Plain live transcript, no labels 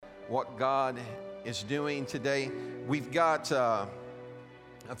what God is doing today. We've got a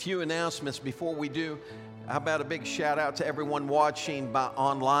few announcements before we do. How about a big shout out to everyone watching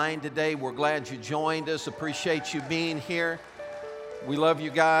online today? We're glad you joined us. Appreciate you being here. We love you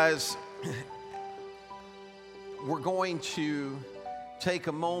guys. We're going to take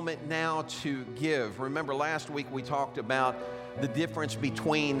a moment now to give. Remember last week we talked about the difference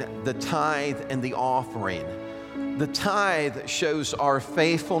between the tithe and the offering. The tithe shows our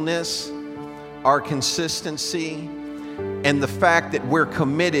faithfulness, our consistency, and the fact that we're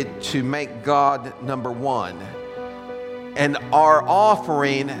committed to make God number one. And our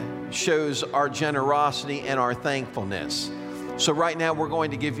offering shows our generosity and our thankfulness. So right now we're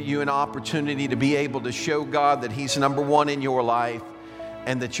going to give you an opportunity to be able to show God that He's number one in your life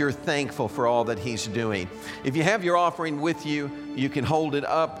and that you're thankful for all that He's doing. If you have your offering with you, you can hold it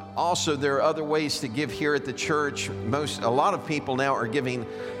up. Also, there are other ways to give here at the church. A lot of people now are giving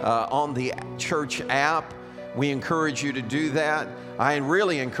on the church app. We encourage you to do that. I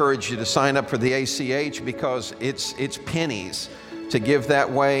really encourage you to sign up for the ACH because it's pennies to give that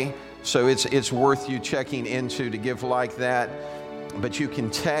way. So it's worth you checking into to give like that. But you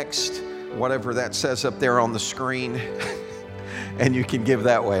can text whatever that says up there on the screen and you can give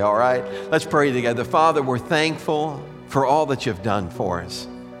that way, all right? Let's pray together. Father, we're thankful for all that you've done for us.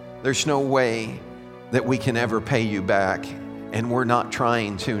 There's no way that we can ever pay you back, and we're not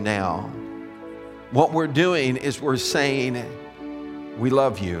trying to now. What we're doing is we're saying we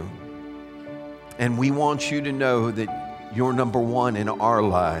love you, and we want you to know that you're number one in our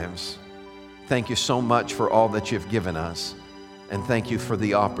lives. Thank you so much for all that you've given us, and thank you for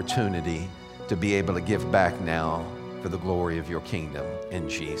the opportunity to be able to give back now for the glory of your kingdom. In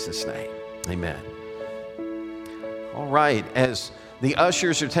Jesus' name, amen. All right, as the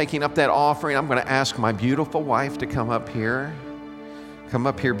ushers are taking up that offering, I'm going to ask my beautiful wife to come up here. Come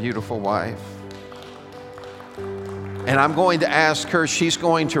up here, beautiful wife. And I'm going to ask her, she's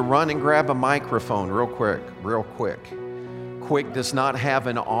going to run and grab a microphone real quick, real quick. Quick does not have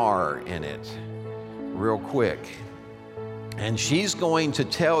an R in it. Real quick. And she's going to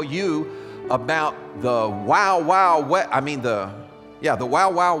tell you about the Wow Wow West. The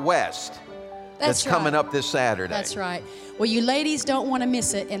Wow Wow West that's coming up this Saturday. That's right. Well, you ladies don't want to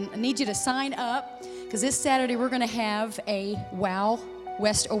miss it, and I need you to sign up because this Saturday we're going to have a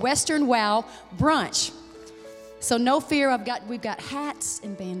Western Wow brunch. So no fear, we've got hats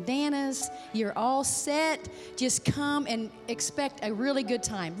and bandanas. You're all set. Just come and expect a really good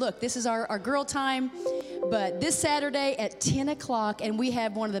time. Look, this is our girl time, but this Saturday at 10 o'clock, and we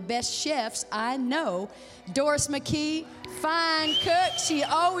have one of the best chefs I know, Doris McKee, fine cook. She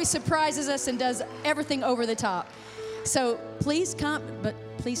always surprises us and does everything over the top. So please come, but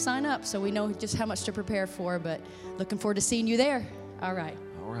please sign up so we know just how much to prepare for, but looking forward to seeing you there. All right.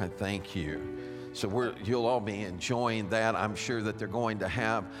 All right, thank you. So you'll all be enjoying that. I'm sure that they're going to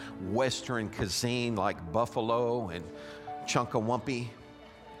have Western cuisine like buffalo and chunkawumpy.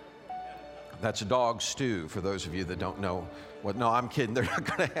 That's a dog stew for those of you that don't know what. No, I'm kidding. They're not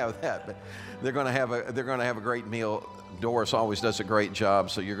going to have that, but they're going to have a great meal. Doris always does a great job,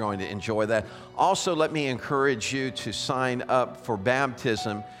 so you're going to enjoy that. Also, let me encourage you to sign up for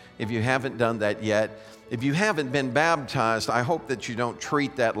baptism if you haven't done that yet. If you haven't been baptized, I hope that you don't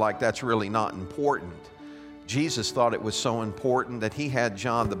treat that like that's really not important. Jesus thought it was so important that He had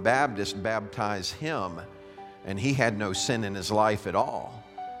John the Baptist baptize Him, and he had no sin in his life at all.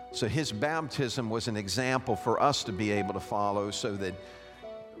 So His baptism was an example for us to be able to follow so that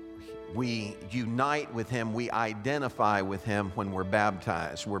we unite with Him, we identify with Him when we're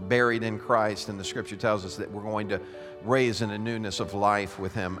baptized. We're buried in Christ, and the Scripture tells us that we're going to raise in a newness of life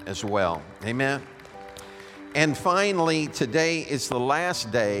with Him as well. Amen? And finally, today is the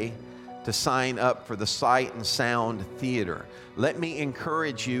last day to sign up for the Sight and Sound Theater. Let me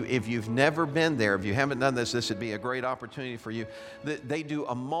encourage you, if you've never been there, if you haven't done this, this would be a great opportunity for you. They do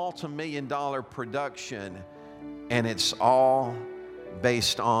a multi-million-dollar production, and it's all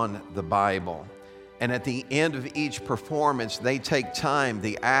based on the Bible. And at the end of each performance, they take time,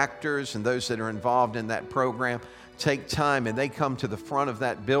 the actors and those that are involved in that program take time, and they come to the front of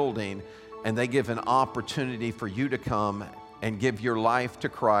that building, and they give an opportunity for you to come and give your life to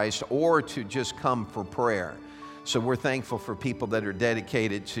Christ or to just come for prayer. So we're thankful for people that are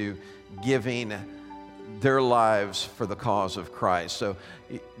dedicated to giving their lives for the cause of Christ. So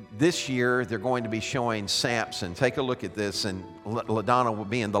this year, they're going to be showing Samson. Take a look at this, and LaDonna will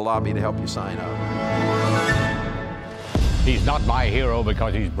be in the lobby to help you sign up. He's not my hero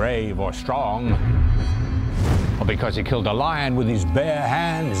because he's brave or strong, or because he killed a lion with his bare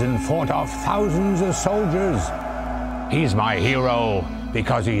hands and fought off thousands of soldiers. He's my hero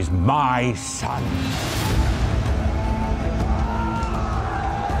because he's my son.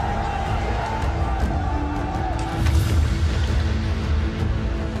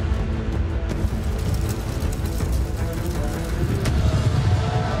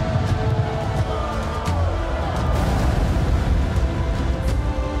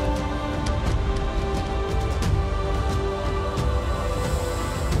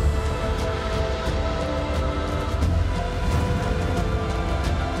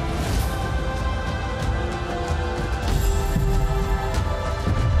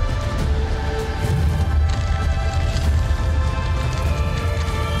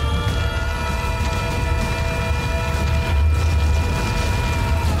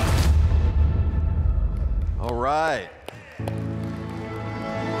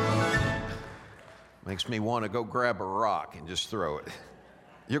 Makes me want to go grab a rock and just throw it.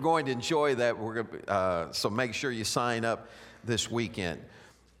 You're going to enjoy that. So make sure you sign up this weekend.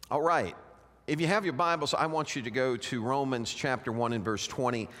 All right. If you have your Bibles, I want you to go to Romans chapter 1 and verse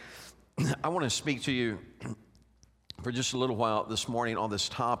 20. I want to speak to you for just a little while this morning on this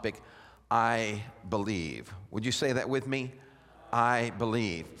topic, I believe. Would you say that with me? I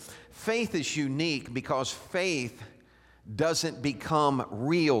believe. Faith is unique because faith doesn't become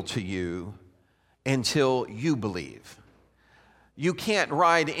real to you until you believe. You can't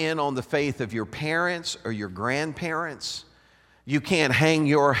ride in on the faith of your parents or your grandparents. You can't hang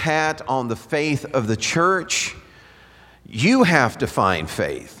your hat on the faith of the church. You have to find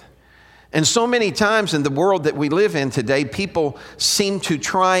faith. And so many times in the world that we live in today, people seem to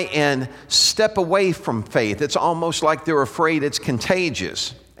try and step away from faith. It's almost like they're afraid it's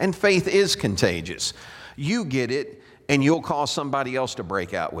contagious. And faith is contagious. You get it, and you'll cause somebody else to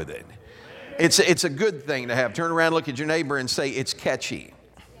break out with it. It's a good thing to have. Turn around, look at your neighbor and say, it's catchy.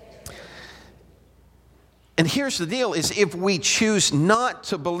 And here's the deal, is if we choose not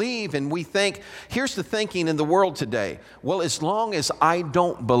to believe and we think, here's the thinking in the world today. Well, as long as I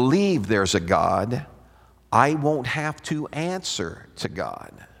don't believe there's a God, I won't have to answer to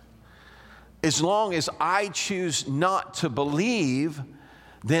God. As long as I choose not to believe,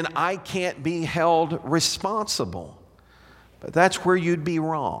 then I can't be held responsible. But that's where you'd be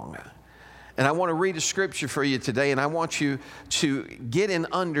wrong. And I want to read a scripture for you today, and I want you to get an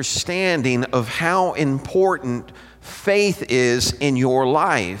understanding of how important faith is in your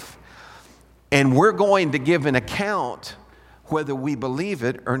life. And we're going to give an account whether we believe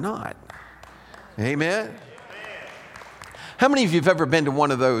it or not. Amen? How many of you have ever been to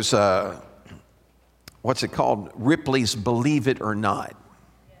one of those, what's it called? Ripley's Believe It or Not.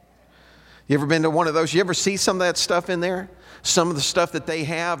 You ever been to one of those? You ever see some of that stuff in there? Some of the stuff that they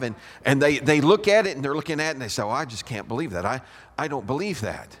have, and they look at it and they're looking at it and they say, oh, I just can't believe that. I don't believe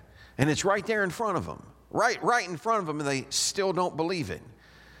that. And it's right there in front of them, right in front of them, and they still don't believe it.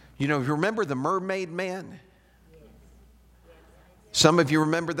 You know, you remember the Mermaid Man? Some of you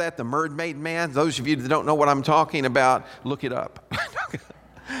remember that, the Mermaid Man? Those of you that don't know what I'm talking about, look it up.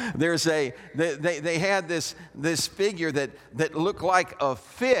 They had this figure that looked like a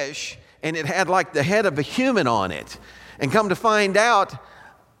fish, and it had like the head of a human on it. And come to find out,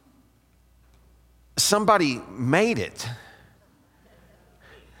 somebody made it.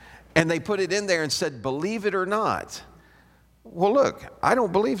 And they put it in there and said, believe it or not. Well, look, I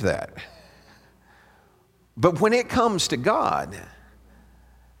don't believe that. But when it comes to God,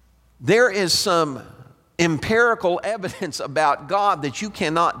 there is some empirical evidence about God that you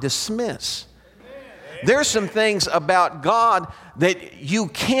cannot dismiss. There's some things about God that you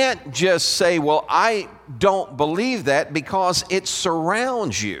can't just say, well, I don't believe that, because it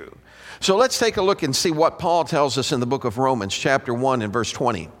surrounds you. So let's take a look and see what Paul tells us in the book of Romans, chapter 1 and verse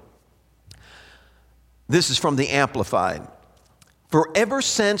 20. This is from the Amplified. For ever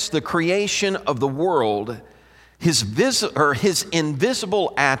since the creation of the world, his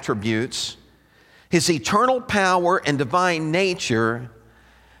invisible attributes, his eternal power and divine nature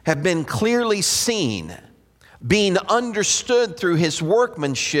have been clearly seen, being understood through his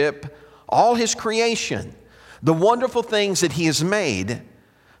workmanship, all his creation, the wonderful things that he has made,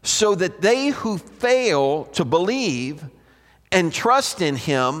 so that they who fail to believe and trust in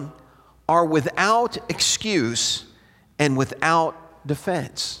him are without excuse and without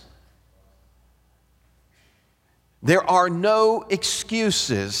defense. There are no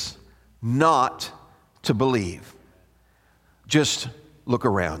excuses not to believe. Just look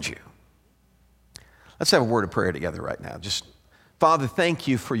around you. Let's have a word of prayer together right now. Just, Father, thank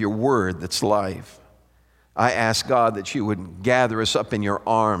you for your word that's life. I ask, God, that you would gather us up in your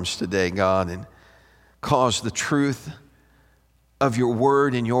arms today, God, and cause the truth of your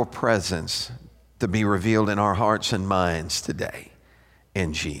word and your presence to be revealed in our hearts and minds today.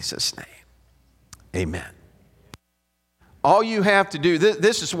 in Jesus' name. Amen. All you have to do,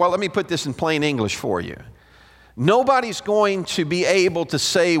 this is, well, let me put this in plain English for you. Nobody's going to be able to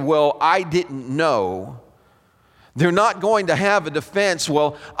say, well, I didn't know. They're not going to have a defense,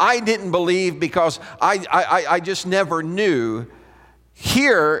 well, I didn't believe because I just never knew.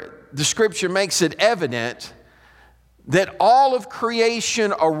 Here, the scripture makes it evident that all of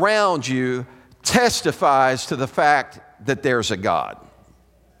creation around you testifies to the fact that there's a God.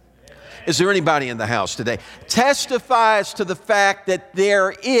 Is there anybody in the house today? Testifies to the fact that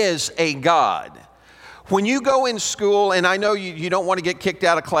there is a God. When you go in school, and I know you don't want to get kicked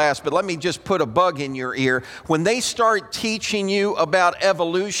out of class, but let me just put a bug in your ear. When they start teaching you about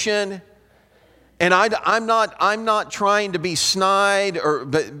evolution, and I'm not trying to be snide,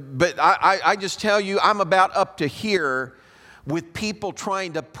 but I just tell you, I'm about up to here with people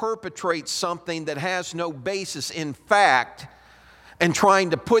trying to perpetrate something that has no basis in fact, and trying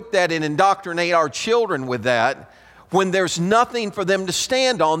to put that and indoctrinate our children with that, when there's nothing for them to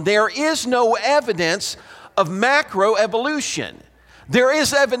stand on. There is no evidence of macroevolution. There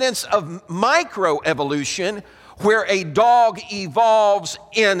is evidence of microevolution, where a dog evolves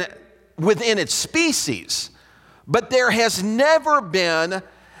within its species. But there has never been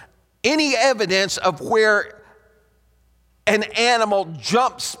any evidence of where an animal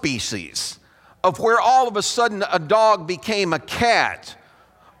jumped species, of where all of a sudden a dog became a cat,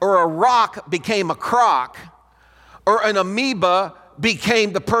 or a rock became a croc, or an amoeba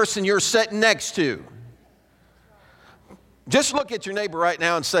became the person you're sitting next to. Just look at your neighbor right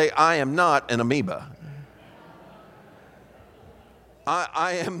now and say, I am not an amoeba.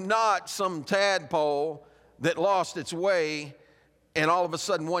 I am not some tadpole that lost its way and all of a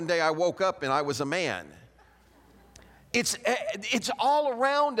sudden one day I woke up and I was a man. It's all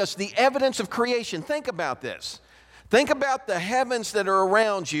around us, the evidence of creation. Think about this. Think about the heavens that are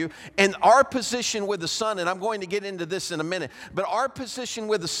around you and our position with the sun, and I'm going to get into this in a minute, but our position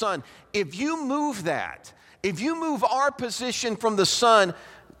with the sun, if you move that, if you move our position from the sun,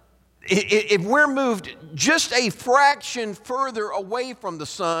 if we're moved just a fraction further away from the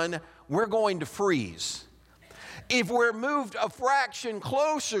sun, we're going to freeze. If we're moved a fraction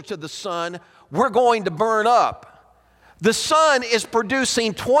closer to the sun, we're going to burn up. The sun is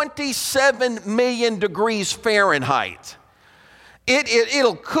producing 27 million degrees Fahrenheit.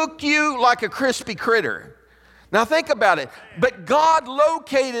 It'll cook you like a crispy critter. Now think about it. But God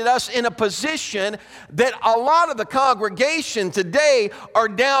located us in a position that a lot of the congregation today are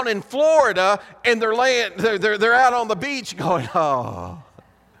down in Florida and they're out on the beach going, oh,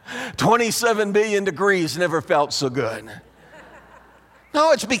 27 billion degrees never felt so good.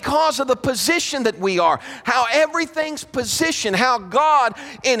 No, it's because of the position that we are, how everything's positioned, how God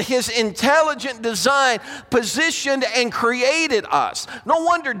in His intelligent design positioned and created us. No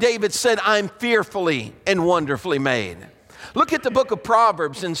wonder David said, I'm fearfully and wonderfully made. Look at the book of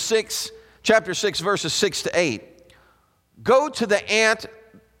Proverbs in chapter 6, verses 6 to 8. Go to the ant,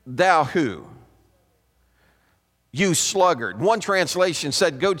 thou who? You sluggard. One translation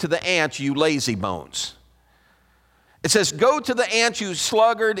said, go to the ant, you lazy bones. It says, go to the ant, you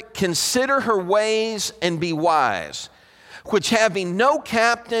sluggard, consider her ways and be wise, which having no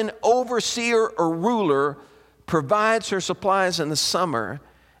captain, overseer, or ruler, provides her supplies in the summer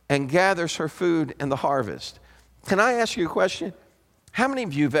and gathers her food in the harvest. Can I ask you a question? How many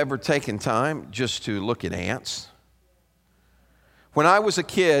of you have ever taken time just to look at ants? When I was a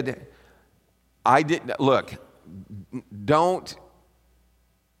kid, don't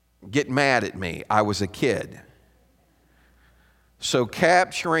get mad at me. I was a kid. So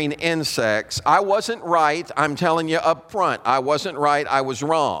capturing insects, I wasn't right. I'm telling you up front, I wasn't right. I was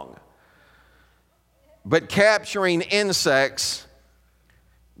wrong. But capturing insects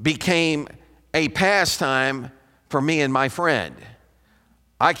became a pastime for me and my friend.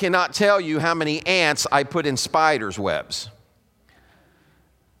 I cannot tell you how many ants I put in spiders' webs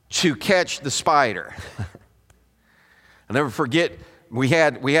to catch the spider. I'll never forget, we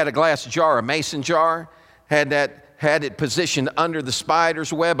had a glass jar, a mason jar, had it positioned under the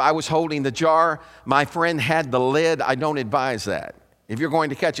spider's web. I was holding the jar. My friend had the lid. I don't advise that. If you're going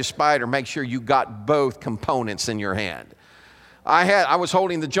to catch a spider, make sure you got both components in your hand. I was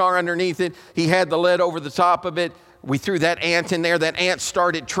holding the jar underneath it. He had the lid over the top of it. We threw that ant in there. That ant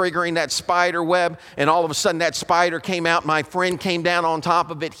started triggering that spider web, and all of a sudden that spider came out. My friend came down on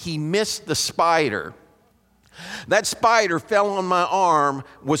top of it. He missed the spider. That spider fell on my arm,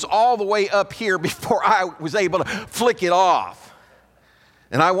 was all the way up here before I was able to flick it off.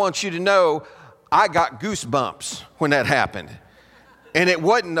 And I want you to know, I got goosebumps when that happened. And it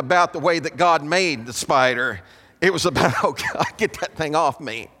wasn't about the way that God made the spider. It was about, oh God, get that thing off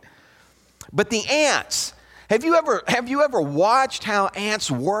me. But the ants, have you ever watched how ants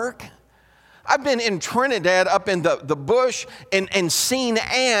work? I've been in Trinidad up in the bush and seen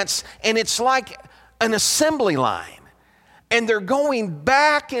ants, and it's like an assembly line. And they're going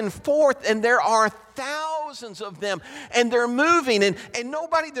back and forth, and there are thousands of them, and they're moving, and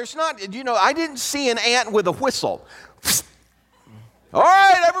nobody, there's not, you know, I didn't see an ant with a whistle. All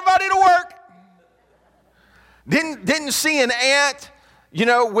right, everybody to work. Didn't see an ant, you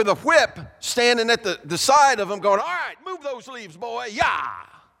know, with a whip standing at the side of them going, all right, move those leaves, boy, yeah.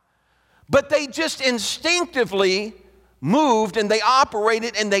 But they just instinctively moved, and they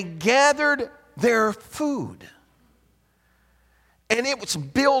operated, and they gathered their food. And it was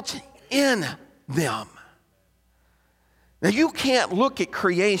built in them. Now, you can't look at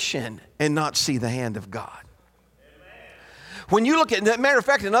creation and not see the hand of God. When you look at, as a matter of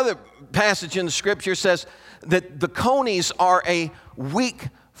fact, another passage in the scripture says that the conies are a weak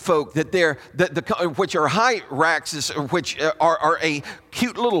folk, that they're, which are hyraxes, which are a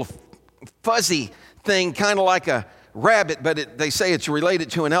cute little fuzzy thing, kind of like a rabbit, but they say it's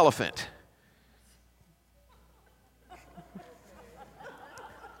related to an elephant.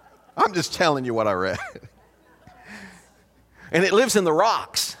 I'm just telling you what I read. And it lives in the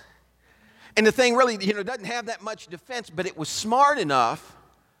rocks. And the thing really, you know, doesn't have that much defense, but it was smart enough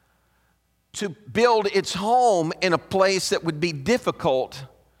to build its home in a place that would be difficult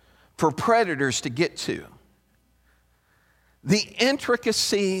for predators to get to. The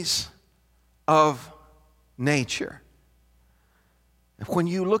intricacies of nature. When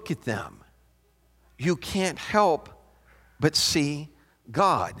you look at them, you can't help but see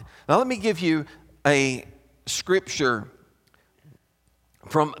God. Now let me give you a scripture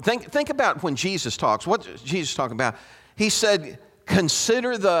from, think about when Jesus talks. What's Jesus talking about? He said,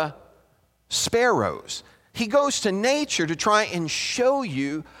 consider the sparrows. He goes to nature to try and show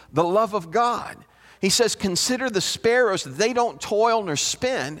you the love of God. He says, consider the sparrows, that they don't toil nor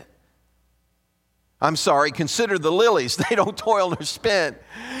spin. Consider the lilies. They don't toil nor spin.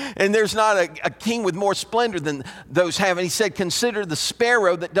 And there's not a king with more splendor than those have. And he said, consider the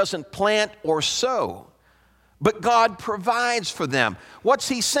sparrow that doesn't plant or sow, but God provides for them. What's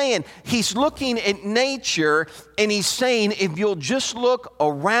he saying? He's looking at nature, and he's saying, if you'll just look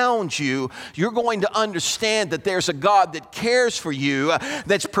around you, you're going to understand that there's a God that cares for you,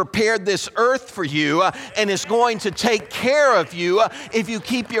 that's prepared this earth for you, and is going to take care of you if you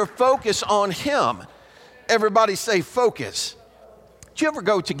keep your focus on him. Everybody say focus. Did you ever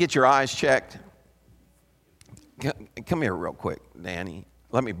go to get your eyes checked? Come here real quick, Danny.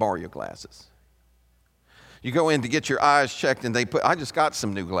 Let me borrow your glasses. You go in to get your eyes checked, and I just got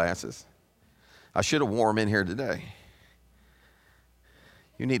some new glasses. I should have worn them in here today.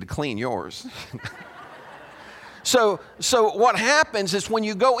 You need to clean yours. So what happens is when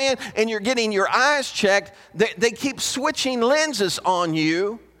you go in and you're getting your eyes checked, they keep switching lenses on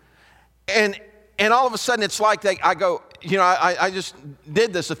you, and all of a sudden it's like I go, you know, I just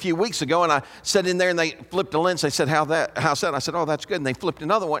did this a few weeks ago, and I sat in there and they flipped a lens. They said, how's that? I said, oh, that's good. And they flipped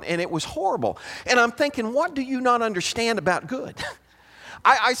another one, and it was horrible. And I'm thinking, what do you not understand about good?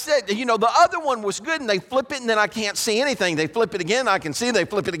 I said, you know, the other one was good, and they flip it, and then I can't see anything. They flip it again, I can see. They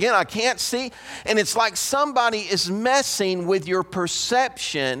flip it again, I can't see. And it's like somebody is messing with your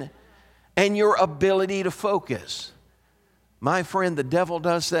perception and your ability to focus. My friend, the devil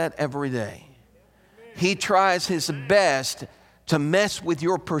does that every day. He tries his best to mess with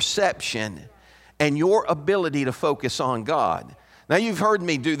your perception and your ability to focus on God. Now, you've heard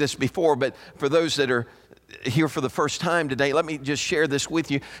me do this before, but for those that are here for the first time today, let me just share this with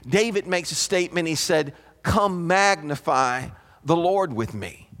you. David makes a statement. He said, come magnify the Lord with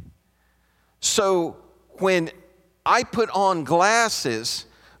me. So when I put on glasses,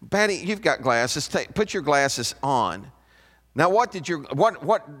 Patty, you've got glasses. Put your glasses on. Now, what did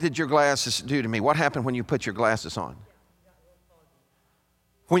your glasses do to me? What happened when you put your glasses on?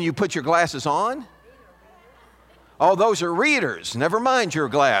 When you put your glasses on? Oh, those are readers. Never mind your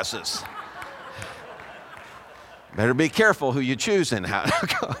glasses. Better be careful who you're choosing. All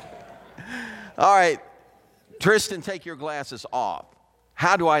right, Tristan, take your glasses off.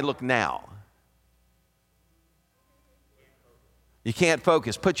 How do I look now? You can't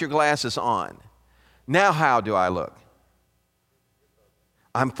focus. Put your glasses on. Now how do I look?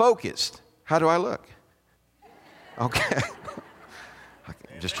 I'm focused. How do I look? Okay.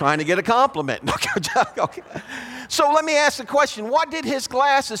 I'm just trying to get a compliment. Okay. So let me ask the question, what did his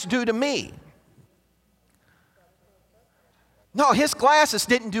glasses do to me? No, his glasses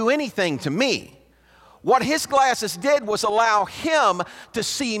didn't do anything to me. What his glasses did was allow him to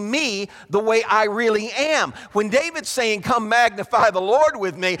see me the way I really am. When David's saying, come magnify the Lord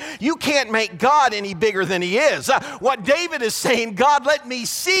with me, you can't make God any bigger than he is. What David is saying, God, let me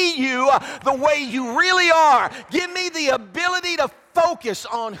see you the way you really are. Give me the ability to focus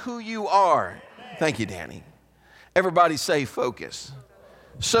on who you are. Thank you, Danny. Everybody say focus.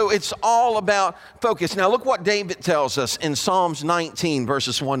 So it's all about focus. Now look what David tells us in Psalms 19,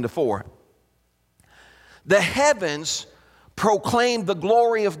 verses 1 to 4. The heavens proclaim the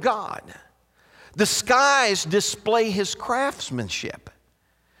glory of God. The skies display his craftsmanship.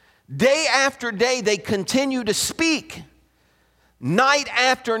 Day after day they continue to speak. Night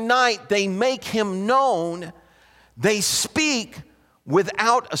after night they make him known. They speak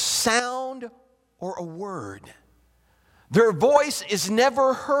without a sound or a word. Their voice is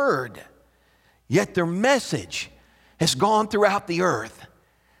never heard, yet their message has gone throughout the earth,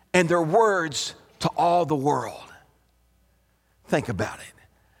 and their words to all the world. Think about it.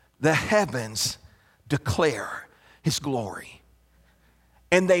 The heavens declare his glory,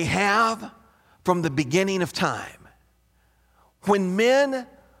 and they have from the beginning of time. When men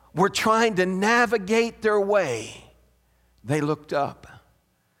were trying to navigate their way, they looked up.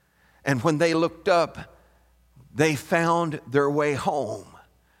 And when they looked up, they found their way home.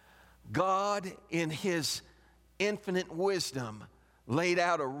 God, in his infinite wisdom, laid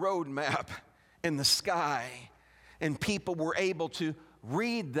out a roadmap in the sky, and people were able to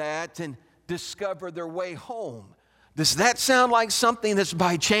read that and discover their way home. Does that sound like something that's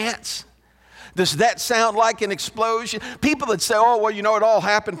by chance? Does that sound like an explosion? People that say, oh, well, you know, it all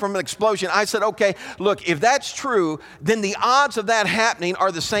happened from an explosion. I said, okay, look, if that's true, then the odds of that happening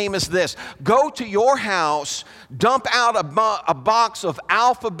are the same as this. Go to your house, dump out a box of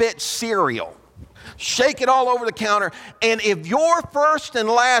alphabet cereal, shake it all over the counter, and if your first and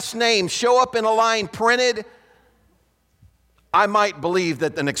last name show up in a line printed, I might believe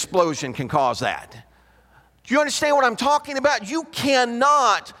that an explosion can cause that. Do you understand what I'm talking about? You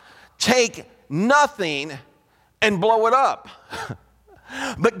cannot take nothing and blow it up.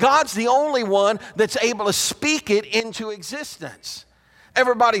 But God's the only one that's able to speak it into existence.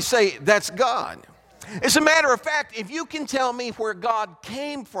 Everybody say, that's God. As a matter of fact, if you can tell me where God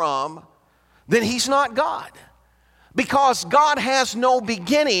came from, then he's not God. Because God has no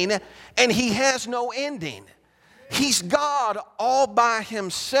beginning and he has no ending. He's God all by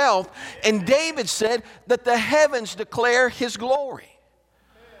himself. And David said that the heavens declare his glory.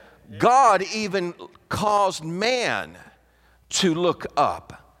 God even caused man to look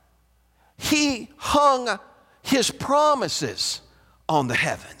up. He hung his promises on the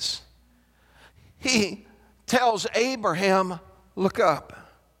heavens. He tells Abraham, look up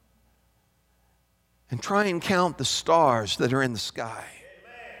and try and count the stars that are in the sky,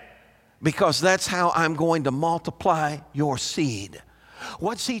 because that's how I'm going to multiply your seed.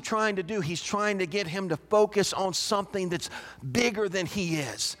 What's he trying to do? He's trying to get him to focus on something that's bigger than he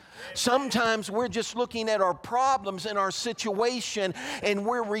is. Sometimes we're just looking at our problems and our situation, and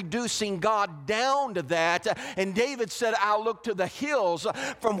we're reducing God down to that. And David said, I'll look to the hills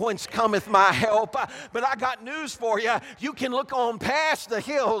from whence cometh my help. But I got news for you. You can look on past the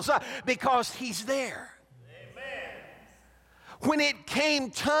hills because he's there. Amen. When it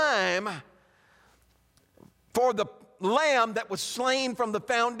came time for the lamb that was slain from the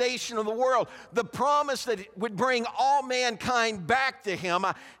foundation of the world, the promise that it would bring all mankind back to him,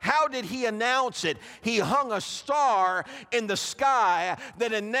 how did he announce it? He hung a star in the sky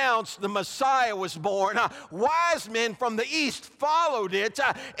that announced the Messiah was born. Wise men from the east followed it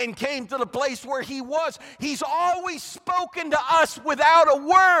and came to the place where he was. He's always spoken to us without a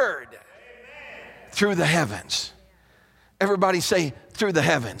word. Amen. Through the heavens. Everybody say, through the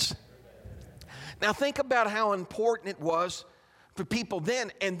heavens. Now think about how important it was for people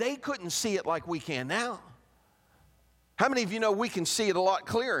then, and they couldn't see it like we can now. How many of you know we can see it a lot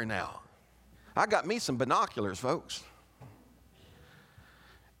clearer now? I got me some binoculars, folks.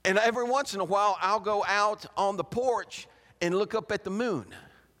 And every once in a while, I'll go out on the porch and look up at the moon.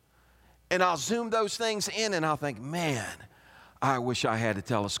 And I'll zoom those things in, and I'll think, man, I wish I had a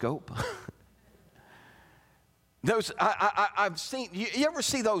telescope. I've seen, you ever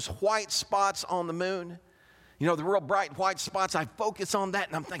see those white spots on the moon? You know, the real bright white spots. I focus on that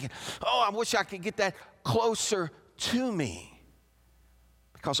and I'm thinking, oh, I wish I could get that closer to me.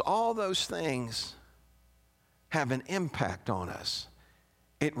 Because all those things have an impact on us.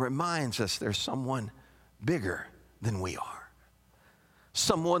 It reminds us there's someone bigger than we are.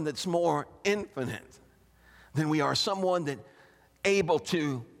 Someone that's more infinite than we are. Someone that's able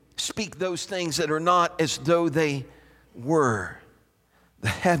to speak those things that are not as though they were. The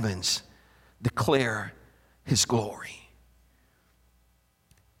heavens declare his glory.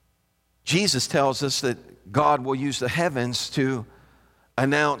 Jesus tells us that God will use the heavens to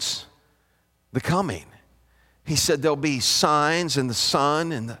announce the coming. He said there'll be signs in the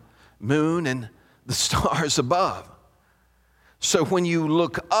sun and the moon and the stars above. So when you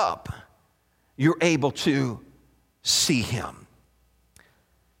look up, you're able to see him.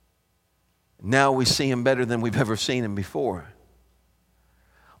 Now we see him better than we've ever seen him before.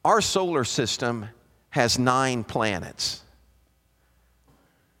 Our solar system has 9 planets.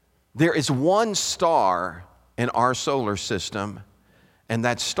 There is one star in our solar system, and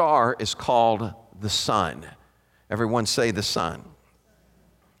that star is called the sun. Everyone say the sun.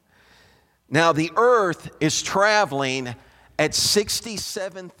 Now the earth is traveling at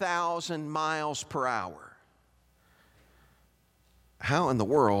 67,000 miles per hour. How in the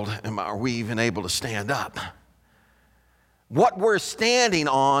world are we even able to stand up? What we're standing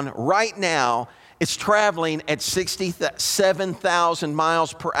on right now is traveling at 67,000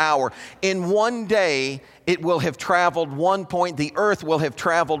 miles per hour. In one day, it will have traveled the earth will have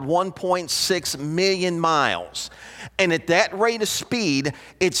traveled 1.6 million miles. And at that rate of speed,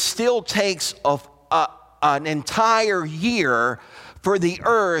 it still takes an entire year for the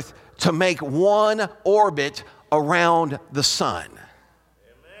earth to make one orbit around the sun.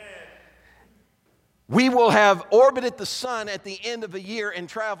 We will have orbited the sun at the end of a year and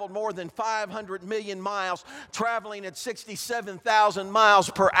traveled more than 500 million miles, traveling at 67,000 miles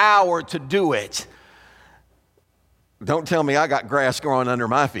per hour to do it. Don't tell me I got grass growing under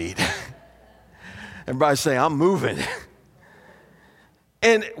my feet. Everybody say, I'm moving.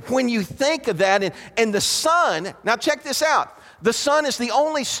 And when you think of that, and the sun, now check this out. The sun is the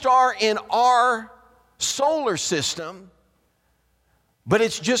only star in our solar system, but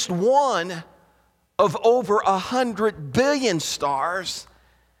it's just one of over 100 billion stars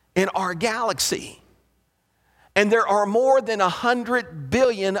in our galaxy. And there are more than 100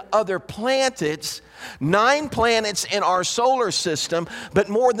 billion other planets, 9 planets in our solar system, but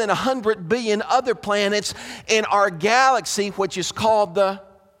more than 100 billion other planets in our galaxy, which is called the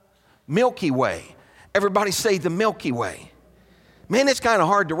Milky Way. Everybody say the Milky Way. Man, it's kind of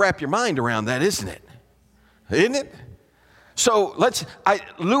hard to wrap your mind around that, isn't it? Isn't it? So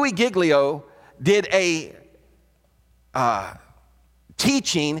Louis Giglio did a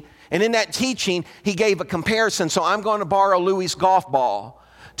teaching, and in that teaching, he gave a comparison. So I'm going to borrow Louis' golf ball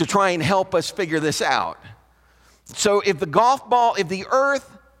to try and help us figure this out. So if the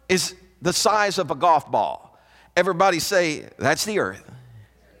earth is the size of a golf ball, everybody say, that's the earth.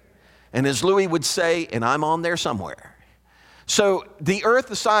 And as Louis would say, and I'm on there somewhere. So the earth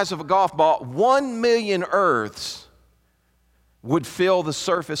the size of a golf ball, 1 million earths would fill the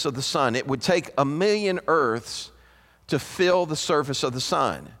surface of the sun. It would take 1 million earths to fill the surface of the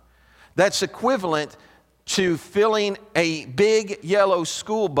sun. That's equivalent to filling a big yellow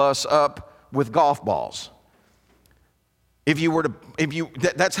school bus up with golf balls.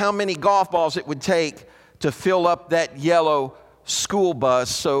 That's how many golf balls it would take to fill up that yellow school bus.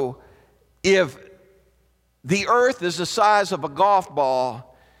 So if the earth is the size of a golf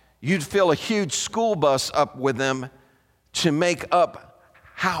ball, you'd fill a huge school bus up with them to make up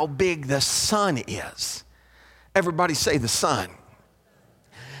how big the sun is. Everybody say the sun.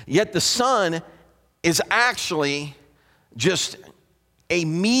 Yet the sun is actually just a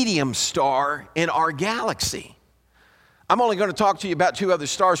medium star in our galaxy. I'm only going to talk to you about 2 other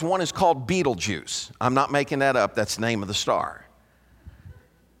stars. One is called Betelgeuse. I'm not making that up. That's the name of the star.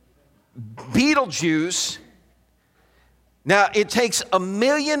 Betelgeuse, now it takes 1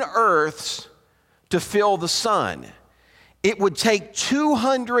 million earths to fill the sun. It would take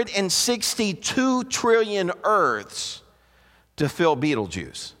 262 trillion earths to fill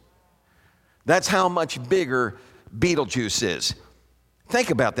Betelgeuse. That's how much bigger Betelgeuse is. Think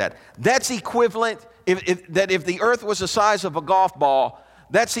about that. That's equivalent, if the earth was the size of a golf ball,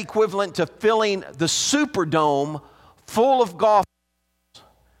 that's equivalent to filling the Superdome full of golf balls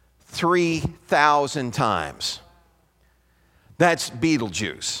 3,000 times. That's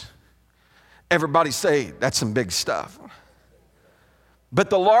Betelgeuse. Everybody say, that's some big stuff. But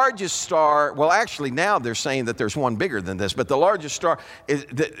the largest star, well, actually now they're saying that there's one bigger than this, but the largest star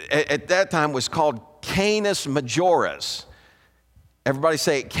at that time was called Canis Majoris. Everybody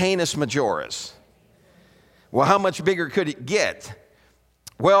say Canis Majoris. Well, how much bigger could it get?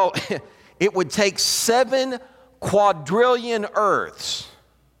 Well, it would take 7 quadrillion Earths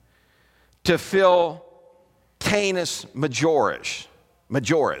to fill Canis Majoris.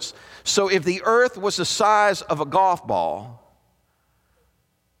 So if the Earth was the size of a golf ball,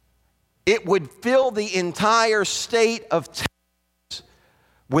 it would fill the entire state of Texas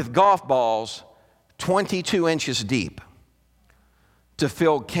with golf balls 22 inches deep to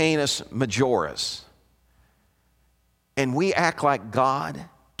fill Canis Majoris. And we act like God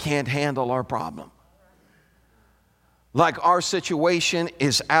can't handle our problem. Like our situation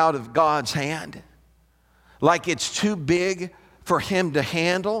is out of God's hand. Like it's too big for Him to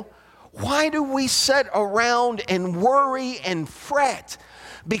handle. Why do we sit around and worry and fret?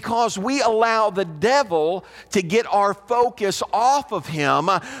 Because we allow the devil to get our focus off of Him.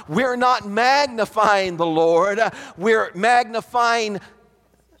 We're not magnifying the Lord. We're magnifying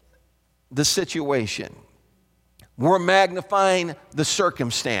the situation. We're magnifying the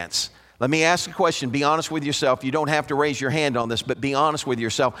circumstance. Let me ask a question. Be honest with yourself. You don't have to raise your hand on this, but be honest with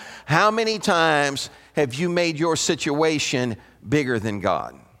yourself. How many times have you made your situation bigger than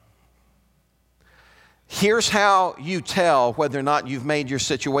God? Here's how you tell whether or not you've made your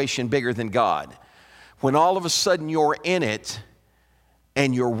situation bigger than God. When all of a sudden you're in it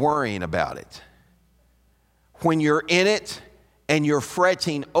and you're worrying about it. When you're in it and you're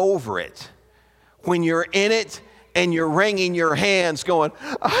fretting over it. When you're in it and you're wringing your hands going,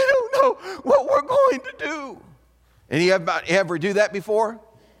 I don't know what we're going to do. Anybody ever do that before?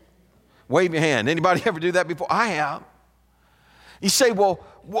 Wave your hand. Anybody ever do that before? I have. You say, well,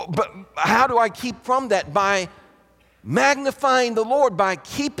 but how do I keep from that? By magnifying the Lord, by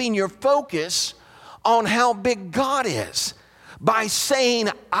keeping your focus on how big God is, by saying,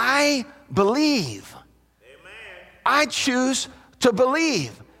 I believe. Amen. I choose to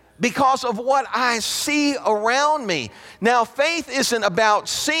believe because of what I see around me. Now, faith isn't about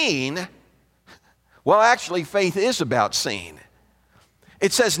seeing. Well, actually, faith is about seeing.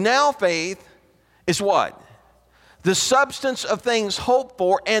 It says now faith is what? The substance of things hoped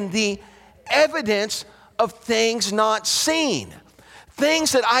for and the evidence of things not seen.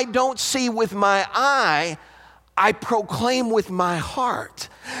 Things that I don't see with my eye, I proclaim with my heart.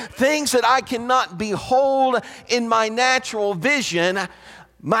 Things that I cannot behold in my natural vision,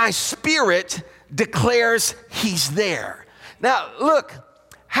 my spirit declares He's there. Now, look,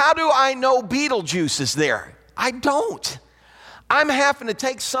 how do I know Beetlejuice is there? I don't. I'm having to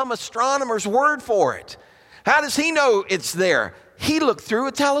take some astronomer's word for it. How does he know it's there? He looked through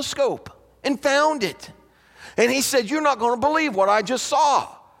a telescope and found it. And he said, you're not going to believe what I just saw.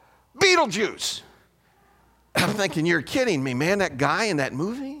 Beetlejuice. I'm thinking, you're kidding me, man, that guy in that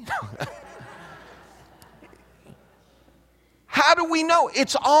movie? How do we know?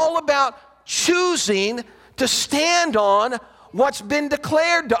 It's all about choosing to stand on what's been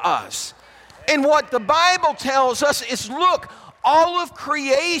declared to us. And what the Bible tells us is, look, all of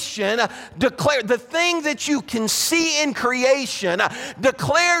creation declare, the thing that you can see in creation,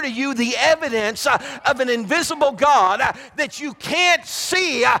 declare to you the evidence of an invisible God that you can't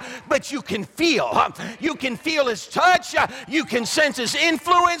see, but you can feel. You can feel His touch, you can sense His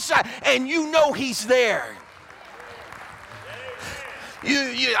influence, and you know He's there.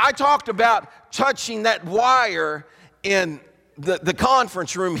 I talked about touching that wire in the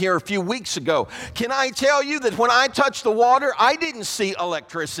conference room here a few weeks ago. Can I tell you that when I touched the water, I didn't see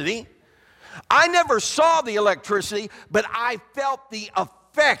electricity. I never saw the electricity, but I felt the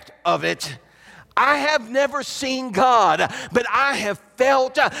effect of it. I have never seen God, but I have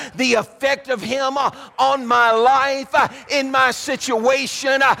felt the effect of Him on my life, in my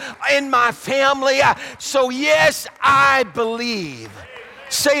situation, in my family. So yes, I believe.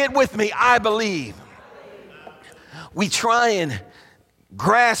 Say it with me, I believe. We try and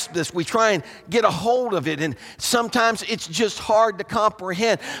grasp this. We try and get a hold of it. And sometimes it's just hard to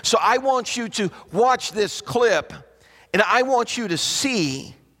comprehend. So I want you to watch this clip. And I want you to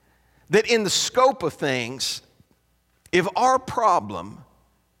see that in the scope of things, if our problem,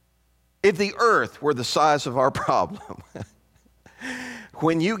 if the earth were the size of our problem,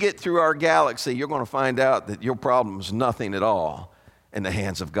 when you get through our galaxy, you're going to find out that your problem is nothing at all in the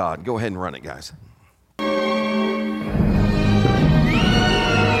hands of God. Go ahead and run it, guys.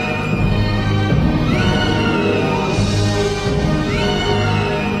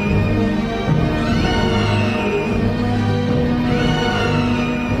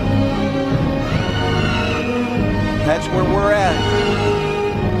 That's where we're at.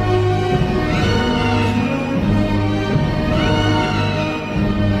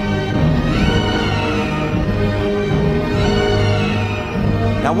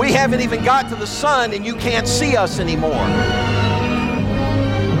 Now we haven't even got to the sun and you can't see us anymore.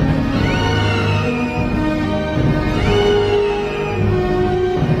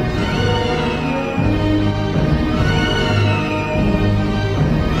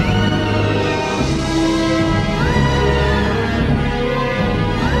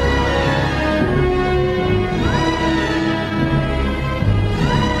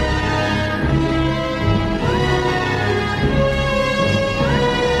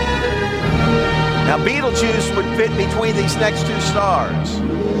 me these next two stars.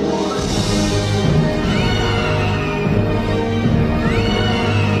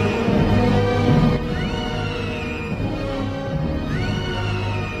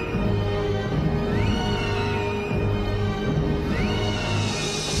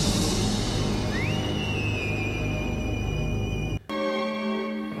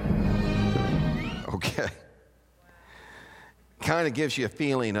 Okay. Kind of gives you a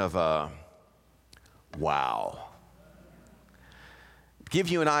feeling of wow. Give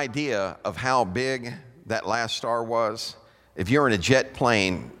you an idea of how big that last star was. If you're in a jet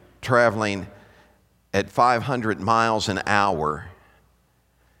plane traveling at 500 miles an hour,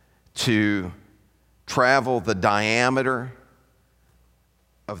 to travel the diameter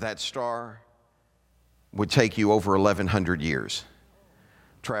of that star would take you over 1,100 years,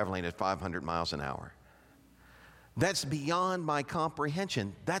 traveling at 500 miles an hour. That's beyond my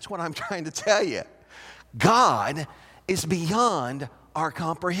comprehension. That's what I'm trying to tell you. God is beyond our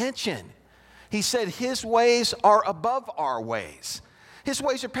comprehension. He said his ways are above our ways. His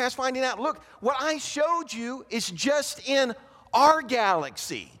ways are past finding out. Look, what I showed you is just in our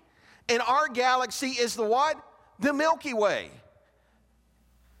galaxy. And our galaxy is the what? The Milky Way.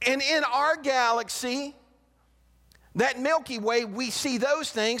 And in our galaxy, that Milky Way, we see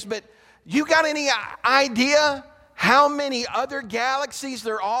those things, but you got any idea how many other galaxies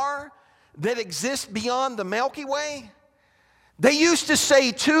there are that exist beyond the Milky Way? They used to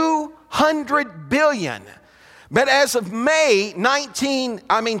say 200 billion. But as of May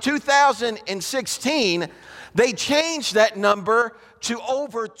 2016, they changed that number to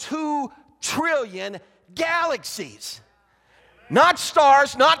over 2 trillion galaxies. Not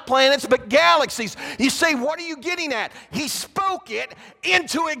stars, not planets, but galaxies. You say, what are you getting at? He spoke it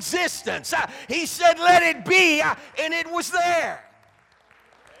into existence. He said, let it be, and it was there.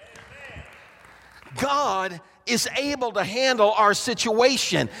 God is able to handle our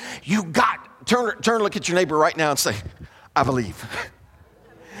situation. Turn, look at your neighbor right now and say, I believe.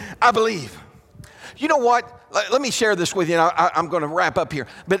 I believe. You know what? Let me share this with you, and I'm going to wrap up here.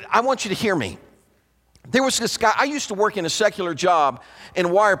 But I want you to hear me. There was this guy, I used to work in a secular job in a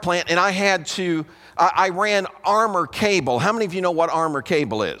wire plant, and I ran armor cable. How many of you know what armor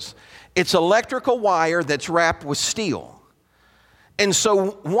cable is? It's electrical wire that's wrapped with steel. And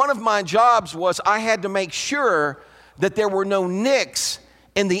so one of my jobs was I had to make sure that there were no nicks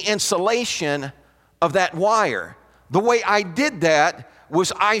in the insulation of that wire. The way I did that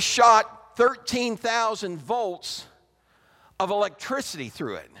was I shot 13,000 volts of electricity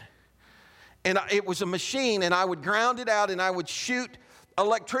through it. And it was a machine, and I would ground it out, and I would shoot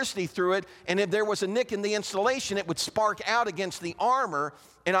electricity through it, and if there was a nick in the insulation, it would spark out against the armor,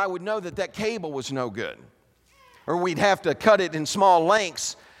 and I would know that that cable was no good. Or we'd have to cut it in small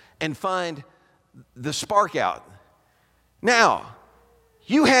lengths and find the spark out. Now,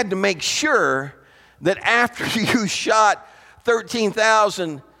 you had to make sure that after you shot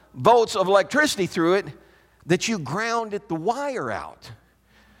 13,000 volts of electricity through it, that you grounded the wire out.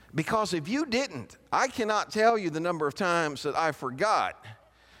 Because if you didn't, I cannot tell you the number of times that I forgot.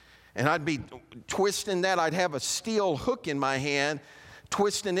 And I'd be twisting that. I'd have a steel hook in my hand,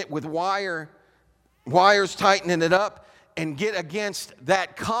 twisting it with wires, tightening it up, and get against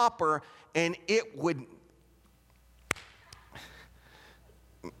that copper, and it would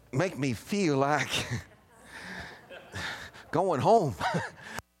make me feel like going home.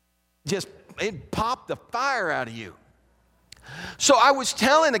 It popped the fire out of you. So I was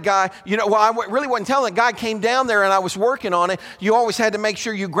telling the guy, I really wasn't telling. The guy came down there and I was working on it. You always had to make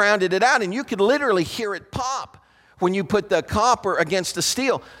sure you grounded it out, and you could literally hear it pop when you put the copper against the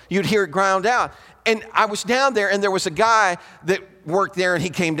steel. You'd hear it ground out. And I was down there, and there was a guy that worked there, and he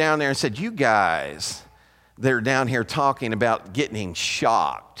came down there and said, you guys that are down here talking about getting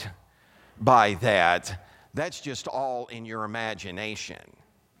shocked by that, that's just all in your imagination.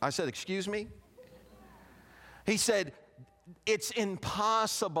 I said, excuse me? He said, it's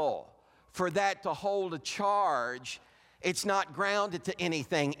impossible for that to hold a charge. It's not grounded to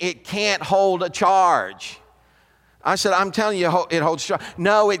anything. It can't hold a charge. I said, I'm telling you, it holds charge.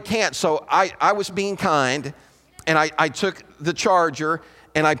 No, it can't. So I was being kind, and I took the charger,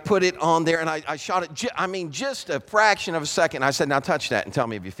 and I put it on there, and I shot it, just a fraction of a second. I said, now touch that and tell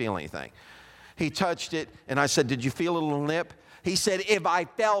me if you feel anything. He touched it, and I said, did you feel a little nip? He said, if I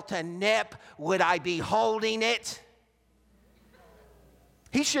felt a nip, would I be holding it?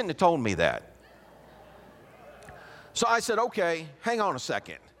 He shouldn't have told me that. So I said, okay, hang on a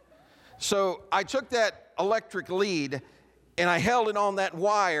second. So I took that electric lead and I held it on that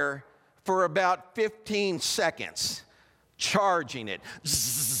wire for about 15 seconds, charging it.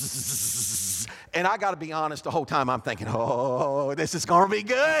 And I got to be honest, the whole time I'm thinking, oh, this is going to be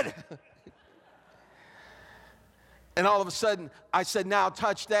good. And all of a sudden, I said, now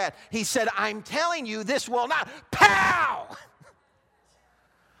touch that. He said, I'm telling you, this will not. Pow!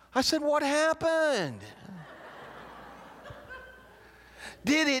 I said, what happened?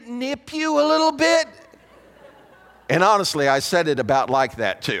 Did it nip you a little bit? And honestly, I said it about like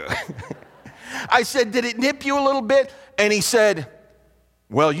that too. I said, did it nip you a little bit? And he said,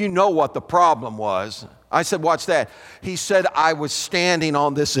 well, you know what the problem was. I said, what's that? He said, I was standing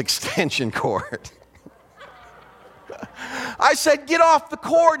on this extension cord. I said, get off the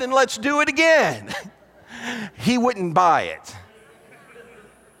cord and let's do it again. He wouldn't buy it.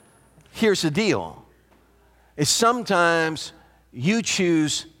 Here's the deal. Is sometimes you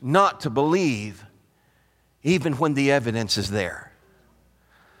choose not to believe even when the evidence is there.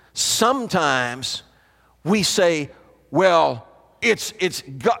 Sometimes we say, well, it's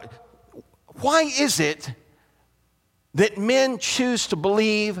God. Why is it that men choose to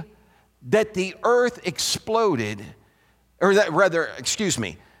believe that the earth exploded, or that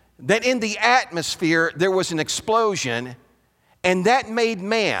that in the atmosphere there was an explosion and that made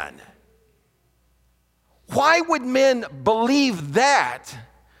man? Why would men believe that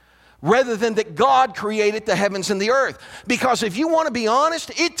rather than that God created the heavens and the earth? Because if you want to be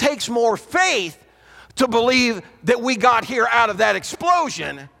honest, it takes more faith to believe that we got here out of that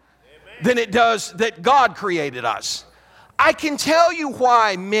explosion than it does that God created us. I can tell you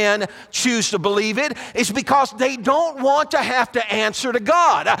why men choose to believe it. It's because they don't want to have to answer to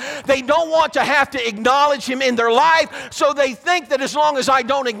God. They don't want to have to acknowledge Him in their life, so they think that as long as I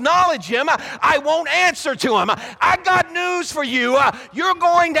don't acknowledge Him, I won't answer to Him. I got news for you. You're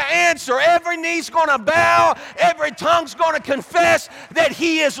going to answer. Every knee's going to bow. Every tongue's going to confess that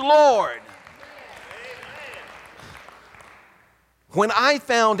He is Lord. When I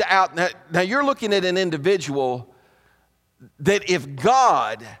found out, now you're looking at an individual that if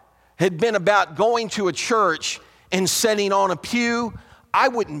God had been about going to a church and sitting on a pew, I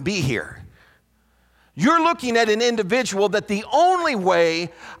wouldn't be here. You're looking at an individual that the only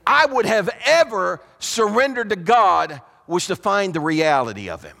way I would have ever surrendered to God was to find the reality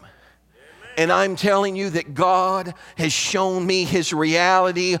of Him. And I'm telling you that God has shown me His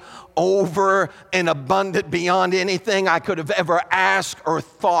reality over and abundant beyond anything I could have ever asked or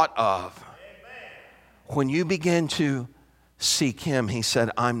thought of. Amen. When you begin to seek Him, He said,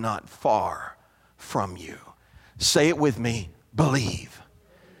 I'm not far from you. Say it with me, believe.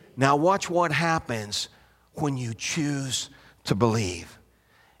 Now watch what happens when you choose to believe.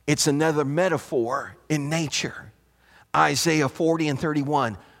 It's another metaphor in nature. Isaiah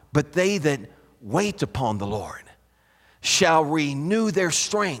 40:31. But they that wait upon the Lord shall renew their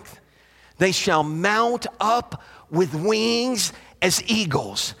strength. They shall mount up with wings as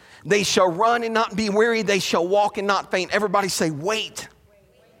eagles. They shall run and not be weary. They shall walk and not faint. Everybody say, wait.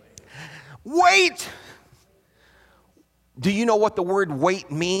 Wait. Do you know what the word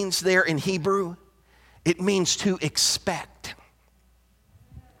wait means there in Hebrew? It means to expect.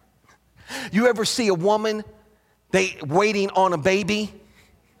 You ever see a woman waiting on a baby?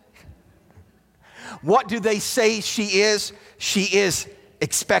 What do they say she is? She is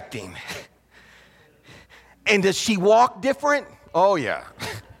expecting. And does she walk different? Oh, yeah.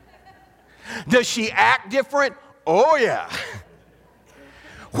 Does she act different? Oh, yeah.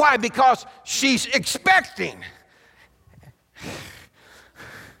 Why? Because she's expecting.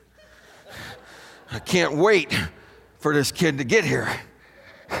 I can't wait for this kid to get here.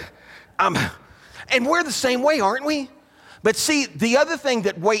 And we're the same way, aren't we? But see, the other thing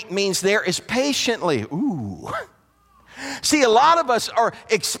that wait means there is patiently. Ooh. See, a lot of us are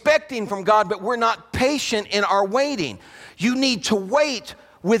expecting from God, but we're not patient in our waiting. You need to wait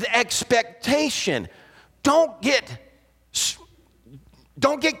with expectation. Don't get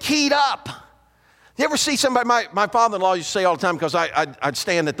keyed up. You ever see somebody, my father-in-law used to say all the time, because I'd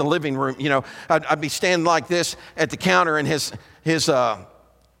stand at the living room, I'd be standing like this at the counter in his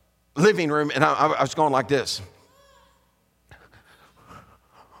living room, and I was going like this.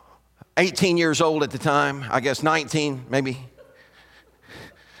 18 years old at the time, I guess 19 maybe.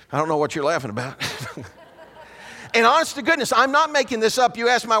 I don't know what you're laughing about. And honest to goodness, I'm not making this up. You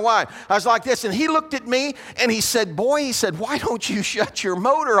ask my wife. I was like this, and he looked at me, and he said, why don't you shut your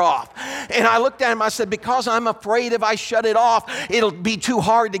motor off? And I looked at him, I said, because I'm afraid if I shut it off, it'll be too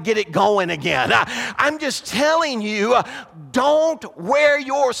hard to get it going again. I'm just telling you, don't wear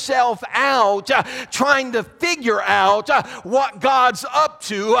yourself out trying to figure out what God's up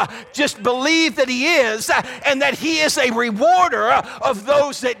to. Just believe that He is, and that He is a rewarder of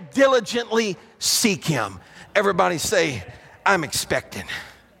those that diligently seek Him. Everybody say, I'm expecting.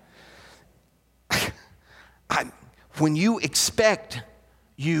 When you expect,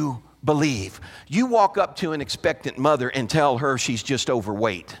 you believe. You walk up to an expectant mother and tell her she's just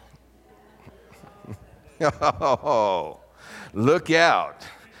overweight. Oh, look out.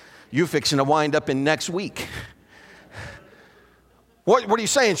 You're fixing to wind up in next week. What are you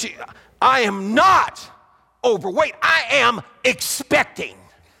saying? I am not overweight. I am expecting.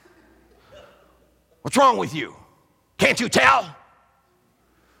 What's wrong with you? Can't you tell?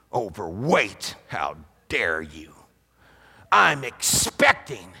 Overweight. How dare you? I'm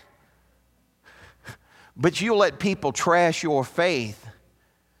expecting. But you let people trash your faith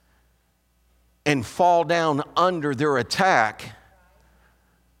and fall down under their attack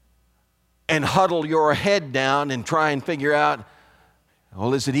and huddle your head down and try and figure out,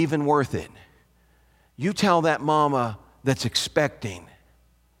 well, is it even worth it? You tell that mama that's expecting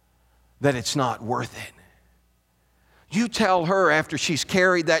that it's not worth it. You tell her after she's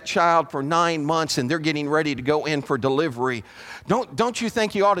carried that child for 9 months and they're getting ready to go in for delivery, don't you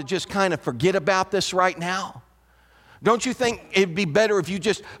think you ought to just kind of forget about this right now? Don't you think it'd be better if you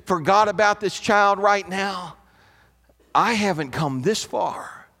just forgot about this child right now? I haven't come this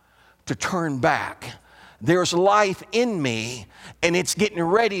far to turn back. There's life in me, and it's getting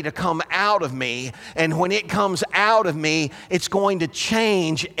ready to come out of me. And when it comes out of me, it's going to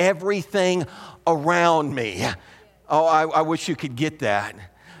change everything around me. Oh, I wish you could get that.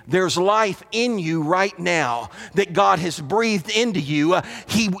 There's life in you right now that God has breathed into you.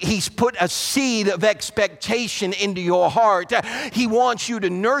 He's put a seed of expectation into your heart. He wants you to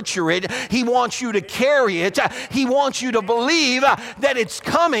nurture it. He wants you to carry it. He wants you to believe that it's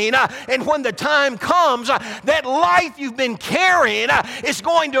coming. And when the time comes, that life you've been carrying is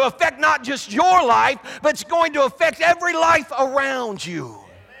going to affect not just your life, but it's going to affect every life around you.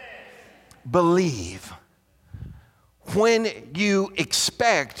 Believe. When you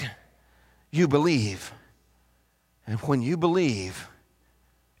expect, you believe. And when you believe,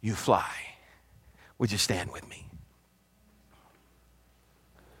 you fly. Would you stand with me?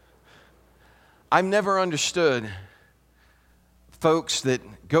 I've never understood folks that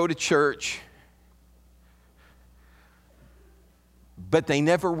go to church, but they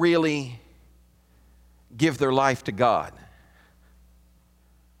never really give their life to God.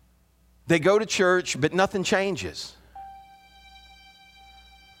 They go to church, but nothing changes.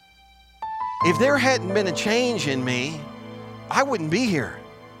 If there hadn't been a change in me, I wouldn't be here.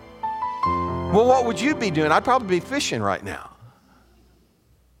 Well, what would you be doing? I'd probably be fishing right now.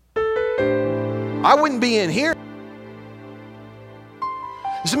 I wouldn't be in here.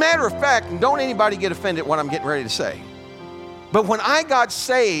 As a matter of fact, and don't anybody get offended at what I'm getting ready to say, but when I got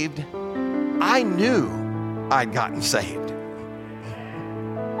saved, I knew I'd gotten saved.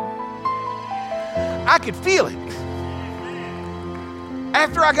 I could feel it.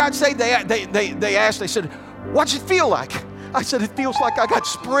 After I got saved, they asked, they said, what's it feel like? I said, it feels like I got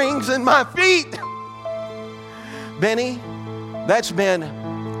springs in my feet. Benny, that's been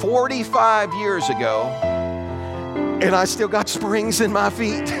 45 years ago, and I still got springs in my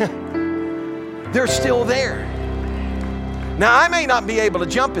feet. They're still there. Now, I may not be able to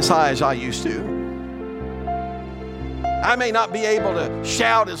jump as high as I used to. I may not be able to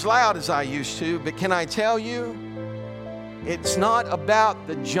shout as loud as I used to, but can I tell you, it's not about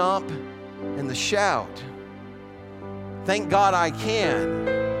the jump and the shout. Thank God I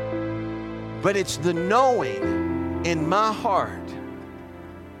can. But it's the knowing in my heart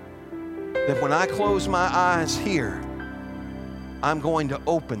that when I close my eyes here, I'm going to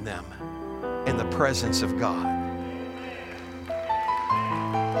open them in the presence of God.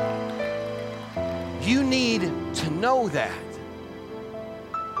 You need to know that.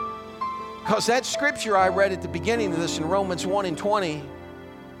 Because that scripture I read at the beginning of this in Romans 1:20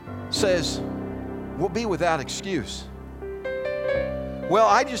 says, we'll be without excuse. Well,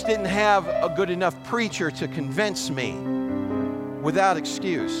 I just didn't have a good enough preacher to convince me. Without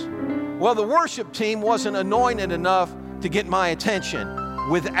excuse. Well, the worship team wasn't anointed enough to get my attention.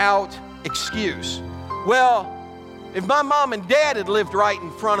 Without excuse. Well, if my mom and dad had lived right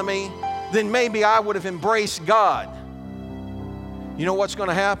in front of me, then maybe I would have embraced God. You know what's going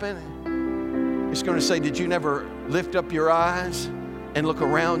to happen? It's going to say, did you never lift up your eyes and look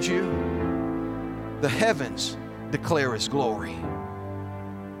around you? The heavens declare His glory.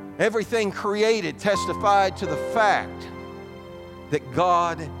 Everything created testified to the fact that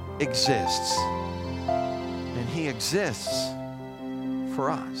God exists. And He exists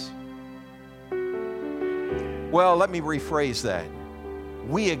for us. Well, let me rephrase that.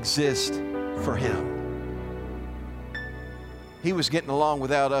 We exist for Him. He was getting along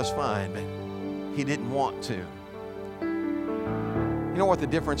without us fine, but He didn't want to. You know what the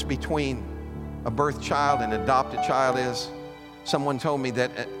difference between a birth child and adopted child is? Someone told me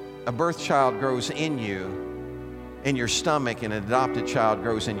that a birth child grows in you, in your stomach, and an adopted child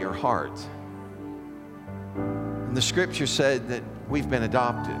grows in your heart. And the scripture said that we've been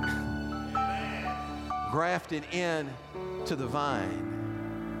adopted, grafted in to the vine.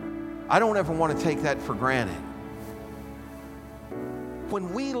 I don't ever want to take that for granted.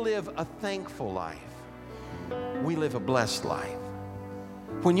 When we live a thankful life, we live a blessed life.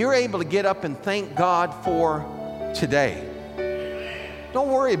 When you're able to get up and thank God for today, don't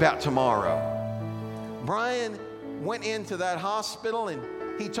worry about tomorrow. Brian went into that hospital and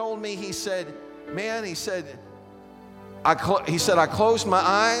he told me, he said, man, he said, I closed my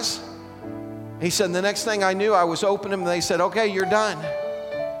eyes. He said, the next thing I knew, I was opening them and they said, okay, you're done.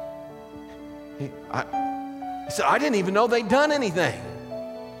 He said, I didn't even know they'd done anything.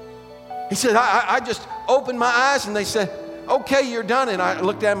 He said, I just opened my eyes and they said, okay, you're done. And I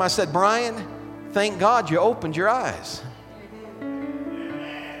looked at him, I said, Brian, thank God you opened your eyes.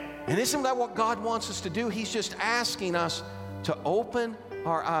 And isn't that what God wants us to do? He's just asking us to open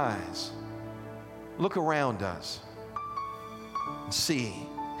our eyes, look around us, and see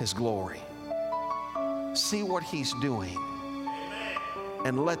His glory. See what He's doing.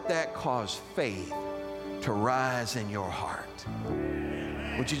 And let that cause faith to rise in your heart.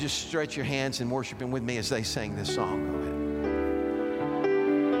 Would you just stretch your hands and worship Him with me as they sing this song? Go ahead.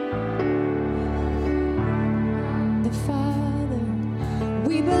 The Father,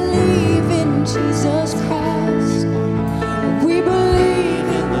 we believe in Jesus Christ. We believe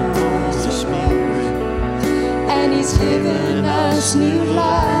in the Holy Spirit, and He's given us new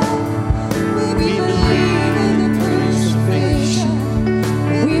life. We believe in the crucifixion.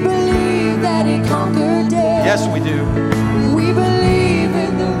 We believe that He conquered death. Yes, we do. We believe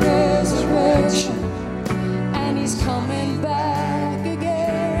in the resurrection, and He's coming back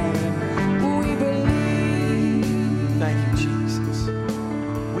again. We believe. Thank you, Jesus.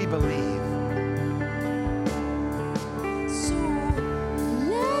 We believe. So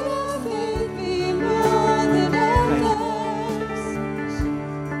let our faith be more than others,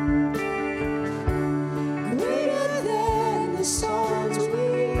 greater than the songs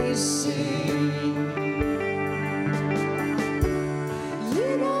we sing.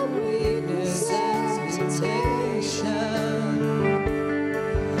 In our weakness and temptation,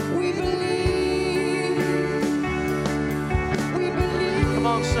 we believe. We believe. Come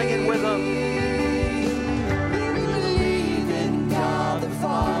on, sing it with them. We believe in God the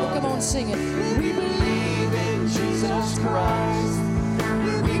Father. Come on, sing it. We believe in Jesus Christ.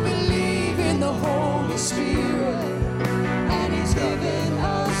 We believe in the Holy Spirit, and He's given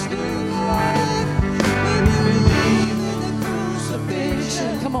us new life. We believe in the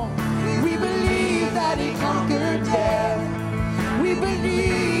crucifixion. Come on. We believe that He conquered death. We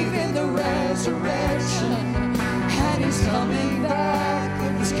believe in the resurrection, and He's coming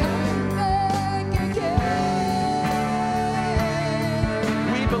back. He's coming back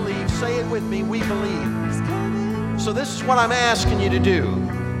again. We believe. Say it with me. We believe. He's coming. So this is what I'm asking you to do.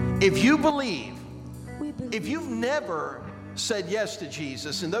 If you believe, We believe. if you've never said yes to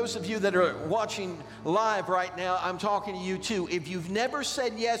Jesus, and those of you that are watching live right now, I'm talking to you too. If you've never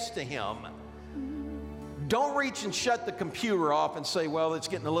said yes to Him, don't reach and shut the computer off and say, well, it's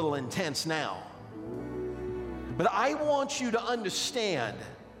getting a little intense now. But I want you to understand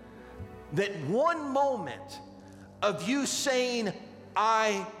that one moment of you saying,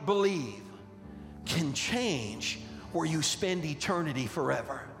 I believe, can change where you spend eternity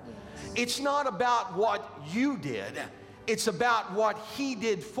forever. It's not about what you did. It's about what He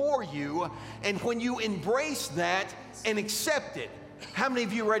did for you. And when you embrace that and accept it, how many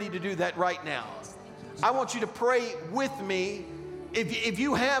of you are ready to do that right now? I want you to pray with me. If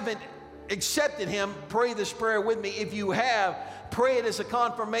you haven't accepted Him, pray this prayer with me. If you have, pray it as a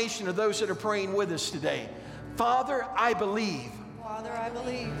confirmation of those that are praying with us today. Father, I believe. Father, I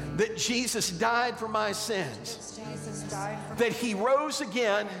believe That Jesus died for my sins. Jesus died for That He rose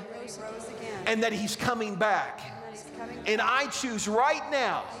again. me. He rose again. And that He's coming back. He's coming back. And I choose right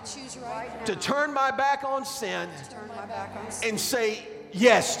now I choose right now to turn my back on sin to turn my back on sin and say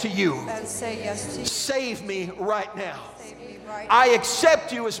yes to you. and say yes to you. Save me right now. Save me right I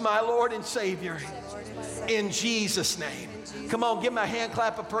accept you as my Lord and Savior. now, Lord, and Savior. In Jesus' name. Come on, give me a hand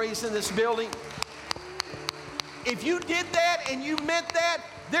clap of praise in this building. If you did that and you meant that,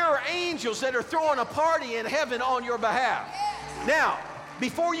 there are angels that are throwing a party in heaven on your behalf. Now,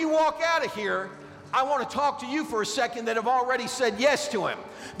 before you walk out of here, I want to talk to you for a second that have already said yes to Him.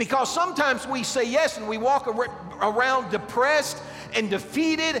 Because sometimes we say yes and we walk around depressed and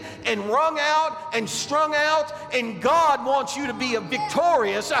defeated and wrung out and strung out, and God wants you to be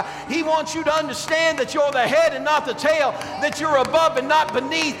victorious. He wants you to understand that you're the head and not the tail, that you're above and not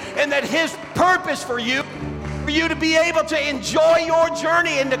beneath, and that His purpose for you to be able to enjoy your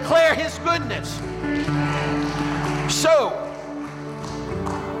journey and declare His goodness. So,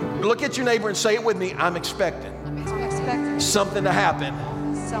 look at your neighbor and say it with me. I'm expecting something to happen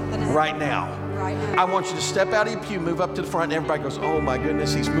right now. I want you to step out of your pew, move up to the front, and everybody goes, oh my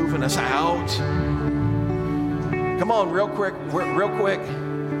goodness, he's moving us out. Come on, real quick, real quick.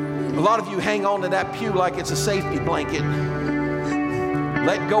 A lot of you hang on to that pew like it's a safety blanket.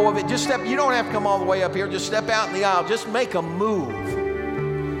 Let go of it. Just step, you don't have to come all the way up here. Just step out in the aisle. Just make a move.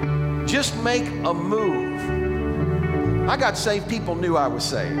 Just make a move. I got saved. People knew I was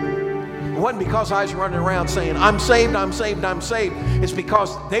saved. It wasn't because I was running around saying, I'm saved, I'm saved, I'm saved. It's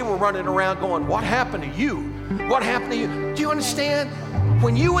because they were running around going, what happened to you? What happened to you? Do you understand?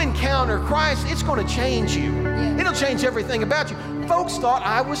 When you encounter Christ, it's going to change you. Yeah. It'll change everything about you. Folks thought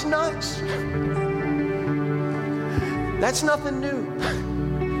I was nuts. That's nothing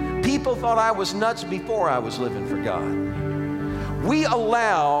new. People thought I was nuts before I was living for God. We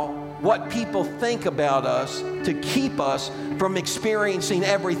allow what people think about us to keep us from experiencing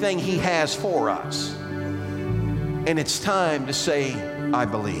everything He has for us. And it's time to say, I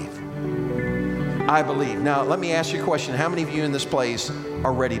believe. I believe. Now, let me ask you a question. How many of you in this place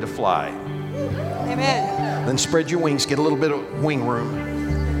are ready to fly? Amen. Then spread your wings. Get a little bit of wing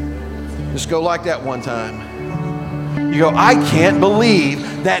room. Just go like that one time. You go, I can't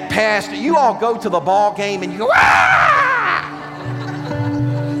believe that pastor. You all go to the ball game and you go, ah!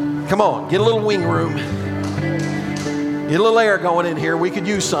 Come on, get a little wing room. Get a little air going in here. We could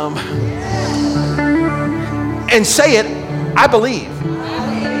use some. And say it, I believe.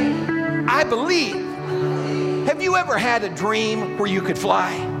 I believe. Have you ever had a dream where you could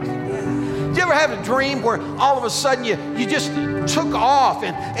fly? Did you ever have a dream where all of a sudden you just took off?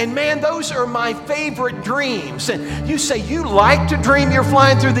 And man, those are my favorite dreams. And you say, you like to dream you're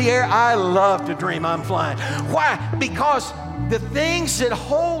flying through the air? I love to dream I'm flying. Why? Because the things that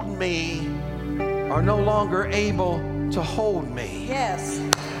hold me are no longer able to hold me. Yes.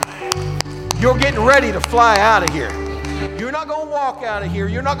 You're getting ready to fly out of here. You're not going to walk out of here.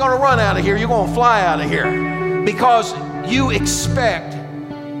 You're not going to run out of here. You're going to fly out of here because you expect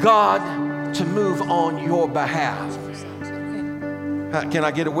God to move on your behalf. Can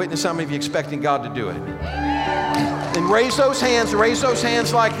I get a witness? How many of you expecting God to do it? Then raise those hands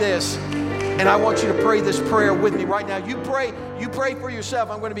like this. And I want you to pray this prayer with me right now. You pray for yourself.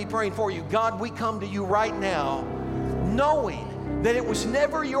 I'm going to be praying for you. God, we come to you right now knowing that it was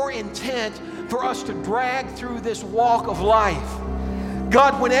never your intent for us to drag through this walk of life.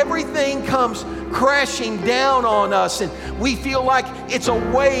 God, when everything comes crashing down on us and we feel like it's a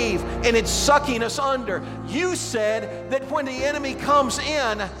wave and it's sucking us under, you said that when the enemy comes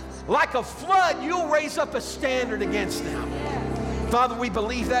in like a flood, you'll raise up a standard against them. Father, we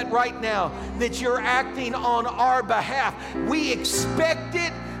believe that right now, that you're acting on our behalf. We expect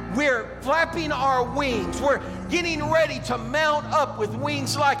it. We're flapping our wings. We're getting ready to mount up with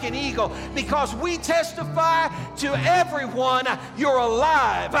wings like an eagle because we testify to everyone you're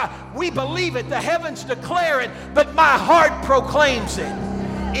alive. We believe it. The heavens declare it, but my heart proclaims it.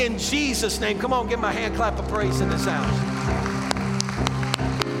 In Jesus' name. Come on, give my hand clap of praise in this house.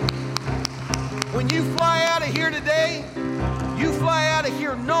 When you fly out of here today, you fly out of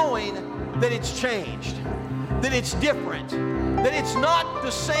here knowing that it's changed, that it's different, that it's not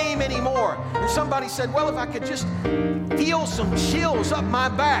the same anymore. And somebody said, well, if I could just feel some chills up my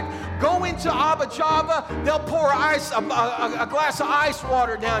back, go into Abba Java, they'll pour a glass of ice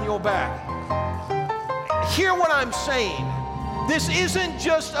water down your back. Hear what I'm saying. This isn't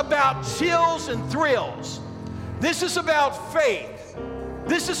just about chills and thrills. This is about faith.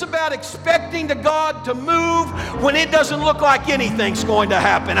 This is about expecting God to move when it doesn't look like anything's going to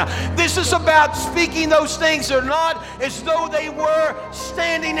happen. This is about speaking those things that are not as though they were,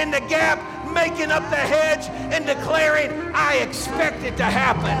 standing in the gap, making up the hedge, and declaring, I expect it to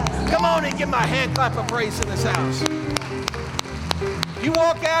happen. Come on and give my hand clap of praise in this house. You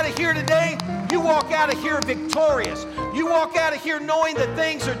walk out of here today, you walk out of here victorious. You walk out of here knowing that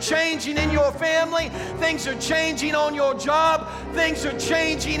things are changing in your family, things are changing on your job, things are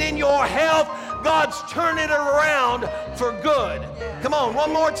changing in your health. God's turning it around for good. Come on,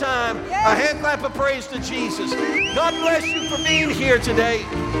 one more time. A hand clap of praise to Jesus. God bless you for being here today.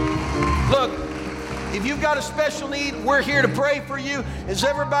 Look, If you've got a special need, we're here to pray for you. As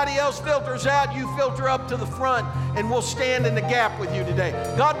everybody else filters out, you filter up to the front, and we'll stand in the gap with you today.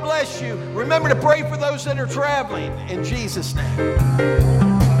 God bless you. Remember to pray for those that are traveling. In Jesus' name.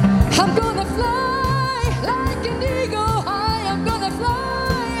 I'm going